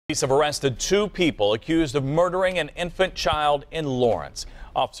Police have arrested 2 people accused of murdering an infant child in Lawrence.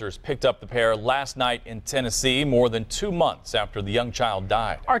 Officers picked up the pair last night in Tennessee, more than 2 months after the young child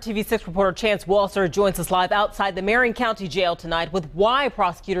died. RTV6 reporter Chance Walser joins us live outside the Marion County Jail tonight with why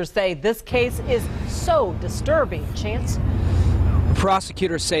prosecutors say this case is so disturbing. Chance?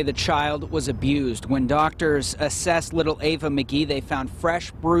 Prosecutors say the child was abused. When doctors assessed little Ava McGee, they found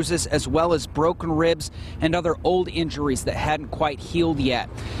fresh bruises as well as broken ribs and other old injuries that hadn't quite healed yet.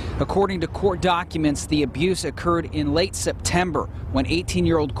 According to court documents, the abuse occurred in late September when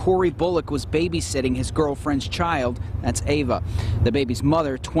 18-year-old Corey Bullock was babysitting his girlfriend's child. That's Ava. The baby's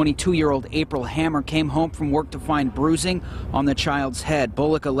mother, 22-year-old April Hammer, came home from work to find bruising on the child's head.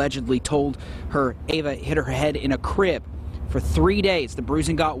 Bullock allegedly told her Ava hit her head in a crib. For 3 days, the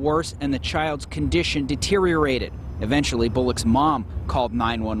bruising got worse and the child's condition deteriorated. Eventually, Bullock's mom called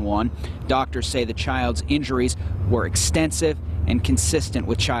 911. Doctors say the child's injuries were extensive and consistent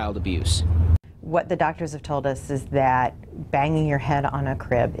with child abuse. What the doctors have told us is that banging your head on a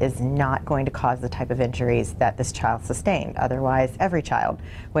crib is not going to cause the type of injuries that this child sustained. Otherwise, every child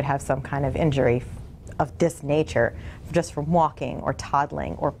would have some kind of injury of this nature just from walking or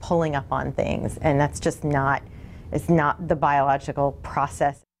toddling or pulling up on things, and that's just not. It's not the biological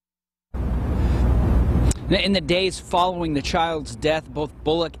process. In the days following the child's death, both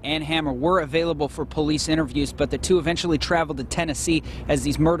Bullock and Hammer were available for police interviews, but the two eventually traveled to Tennessee as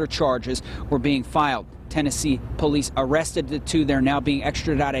these murder charges were being filed. Tennessee police arrested the two. They're now being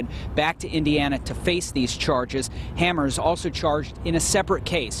extradited back to Indiana to face these charges. Hammer is also charged in a separate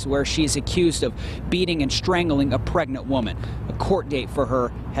case where she is accused of beating and strangling a pregnant woman. A court date for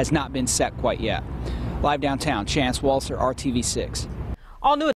her has not been set quite yet. Live downtown, Chance Walser, RTV6. All new